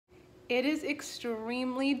It is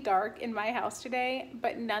extremely dark in my house today,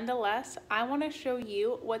 but nonetheless, I want to show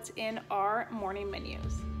you what's in our morning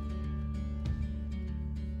menus.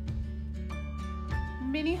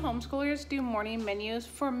 Many homeschoolers do morning menus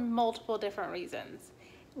for multiple different reasons.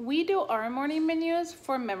 We do our morning menus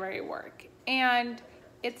for memory work, and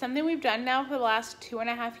it's something we've done now for the last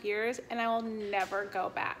 2.5 years, and I will never go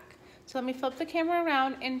back. So let me flip the camera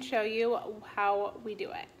around and show you how we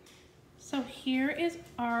do it. So here is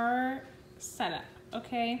our setup,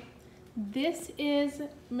 okay? This is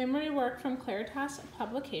memory work from Claritas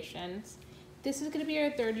Publications. This is gonna be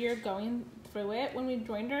our 3rd year going through it. When we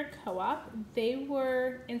joined our co-op, they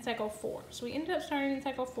were in cycle 4. So we ended up starting in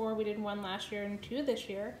cycle 4. We did 1 last year and 2 this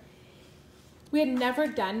year. We had never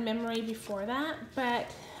done memory before that,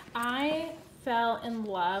 but I fell in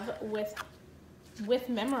love with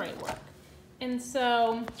memory work. And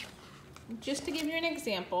so just to give you an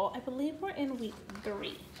example, I believe we're in week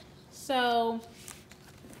 3. So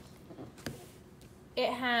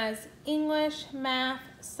it has English, math,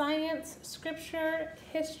 science, scripture,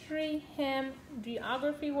 history, hymn,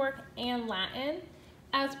 geography work, and Latin,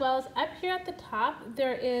 as well as up here at the top,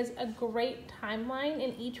 there is a great timeline,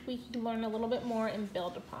 and each week you learn a little bit more and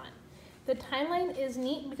build upon. The timeline is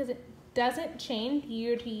neat because it doesn't change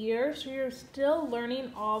year to year, so you're still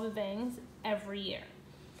learning all the things every year.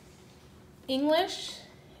 English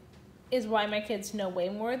is why my kids know way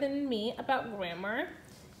more than me about grammar.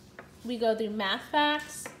 We go through math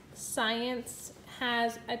facts. Science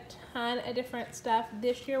has a ton of different stuff.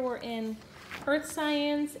 This year we're in earth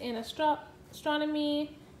science and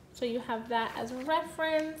astronomy, so you have that as a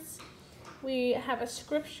reference. We have a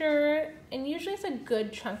scripture, and usually it's a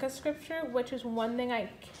good chunk of scripture, which is one thing I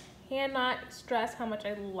cannot stress how much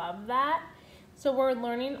I love that. So we're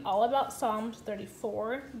learning all about Psalms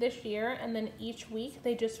 34 this year, and then each week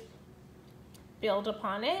they just build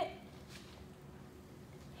upon it.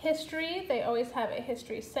 History, they always have a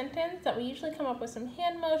history sentence that we usually come up with some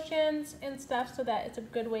hand motions and stuff so that it's a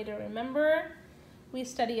good way to remember. We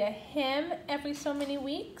study a hymn every so many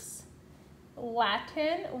weeks.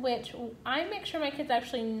 Latin, which I make sure my kids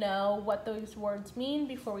actually know what those words mean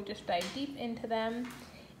before we just dive deep into them.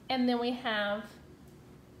 And then we have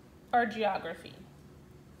our geography.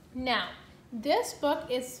 Now, this book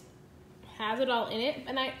has it all in it,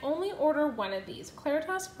 and I only order one of these.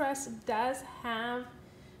 Claritas Press does have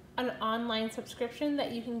an online subscription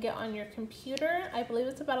that you can get on your computer. I believe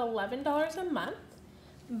it's about $11 a month.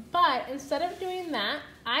 But instead of doing that,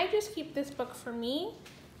 I just keep this book for me,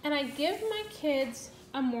 and I give my kids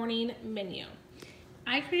a morning menu.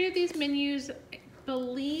 I created these menus, I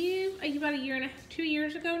believe, about 2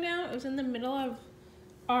 years ago now. It was in the middle of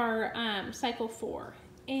our cycle 4,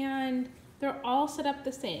 and they're all set up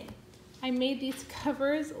the same. I made these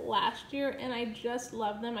covers last year, and I just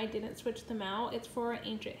love them. I didn't switch them out. It's for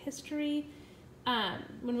ancient history,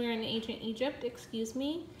 when we were in ancient Egypt, excuse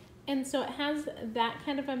me. And so it has that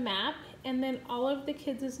kind of a map, and then all of the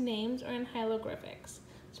kids' names are in hieroglyphics.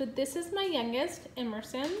 So this is my youngest,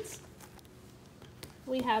 Emerson's.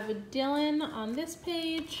 We have Dylan on this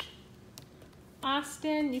page.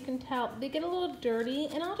 Austin, you can tell they get a little dirty,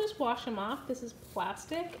 and I'll just wash them off. This is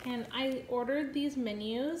plastic, and I ordered these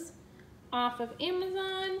menus off of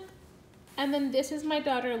Amazon. And then this is my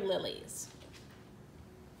daughter Lily's.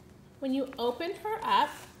 When you open her up,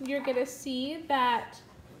 you're gonna see that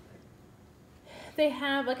they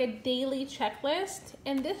have like a daily checklist,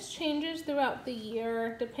 and this changes throughout the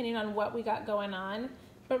year depending on what we got going on.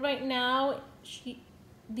 But right now,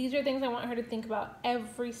 these are things I want her to think about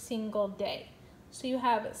every single day. So you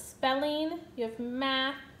have spelling, you have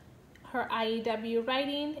math, her IEW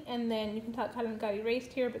writing, and then you can tell it kind of got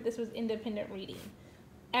erased here, but this was independent reading.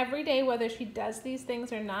 Every day, whether she does these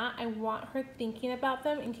things or not, I want her thinking about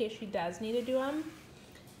them in case she does need to do them.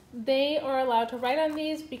 They are allowed to write on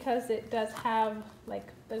these because it does have like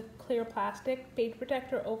the clear plastic page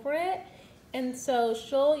protector over it. And so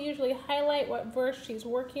she'll usually highlight what verse she's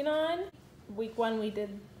working on. Week 1, we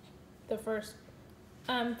did the first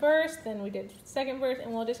verse, then we did second verse,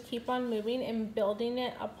 and we'll just keep on moving and building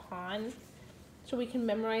it upon so we can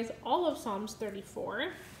memorize all of Psalms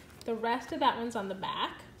 34. The rest of that one's on the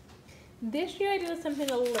back. This year I did something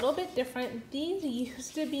a little bit different. These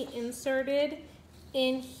used to be inserted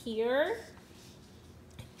in here,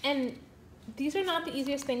 and these are not the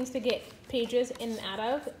easiest things to get pages in and out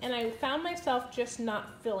of, and I found myself just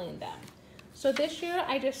not filling them. So this year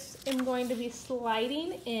I just am going to be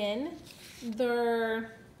sliding in the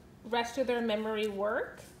rest of their memory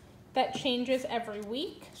work that changes every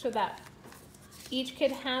week so that each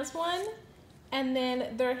kid has one, and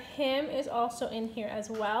then their hymn is also in here as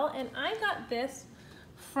well. And I got this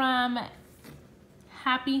from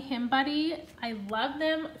Happy Hymn Buddy. I love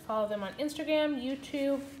them. Follow them on Instagram,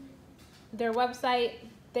 YouTube, their website.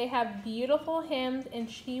 They have beautiful hymns, and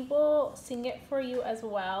she will sing it for you as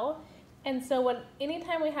well. And so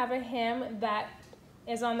anytime we have a hymn that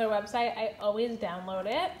is on their website, I always download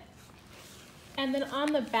it. And then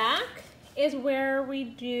on the back is where we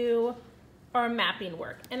do our mapping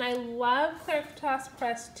work. And I love Claritas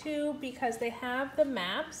Press too, because they have the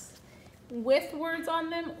maps with words on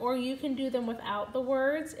them, or you can do them without the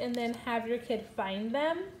words and then have your kid find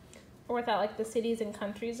them, or without like the cities and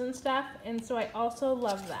countries and stuff. And so I also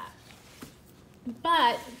love that.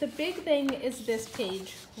 But the big thing is this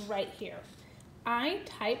page right here. I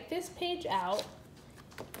type this page out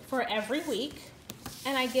for every week,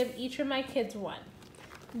 and I give each of my kids one.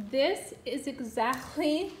 This is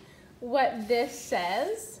exactly what this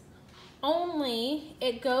says, only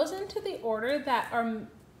it goes into the order that our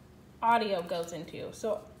audio goes into.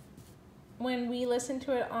 So when we listen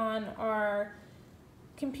to it on our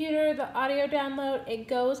computer, the audio download, it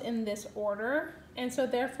goes in this order. And so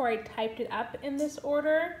therefore I typed it up in this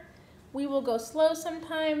order. We will go slow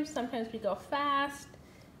sometimes we go fast.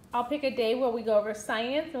 I'll pick a day where we go over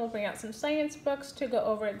science, and we'll bring out some science books to go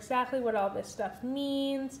over exactly what all this stuff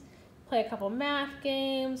means, play a couple math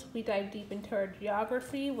games. We dive deep into our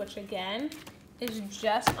geography, which again is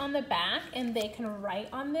just on the back, and they can write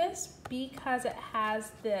on this because it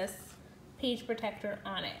has this page protector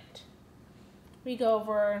on it. We go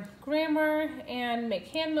over grammar and make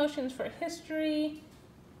hand motions for history,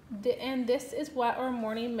 and this is what our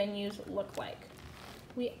morning menus look like.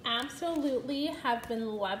 We absolutely have been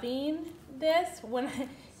loving this. When I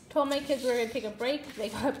told my kids we were gonna take a break, they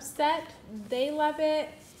got upset. They love it.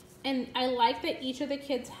 And I like that each of the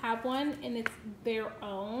kids have one and it's their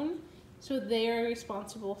own, so they're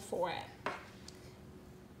responsible for it.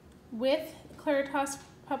 With Claritas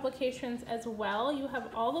Publications as well, you have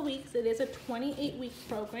all the weeks. It is a 28-week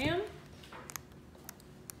program.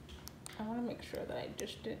 I wanna make sure that I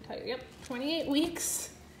just didn't tell you. Yep, 28 weeks.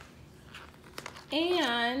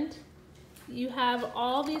 And you have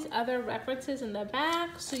all these other references in the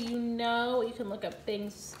back, so you know you can look up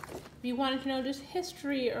things. If you wanted to know just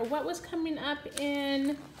history or what was coming up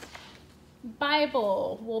in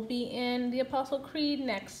Bible, we'll be in the Apostle Creed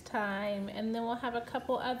next time, and then we'll have a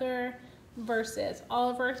couple other verses. All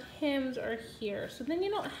of our hymns are here, so then you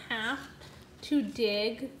don't have to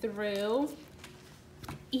dig through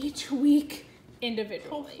each week individually.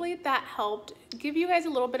 Hopefully that helped give you guys a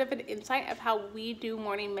little bit of an insight of how we do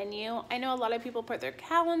morning menu. I know a lot of people put their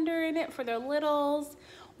calendar in it for their littles.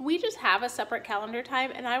 We just have a separate calendar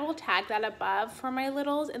time, and I will tag that above for my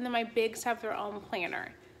littles, and then my bigs have their own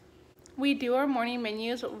planner. We do our morning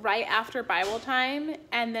menus right after Bible time,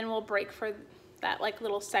 and then we'll break for that like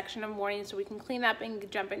little section of morning so we can clean up and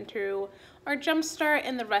jump into our jump start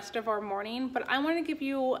and the rest of our morning. But I want to give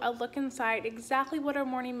you a look inside exactly what our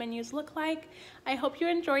morning menus look like. I hope you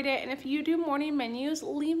enjoyed it, and if you do morning menus,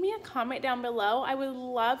 leave me a comment down below. I would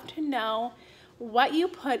love to know what you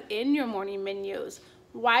put in your morning menus.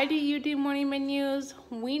 Why do you do morning menus?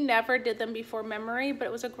 We never did them before memory, but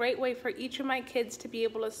it was a great way for each of my kids to be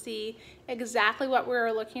able to see exactly what we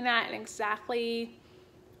were looking at and exactly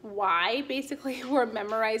why basically we're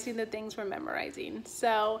memorizing the things we're memorizing.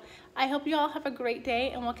 So I hope you all have a great day,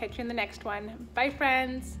 and we'll catch you in the next one. Bye,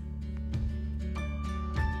 friends.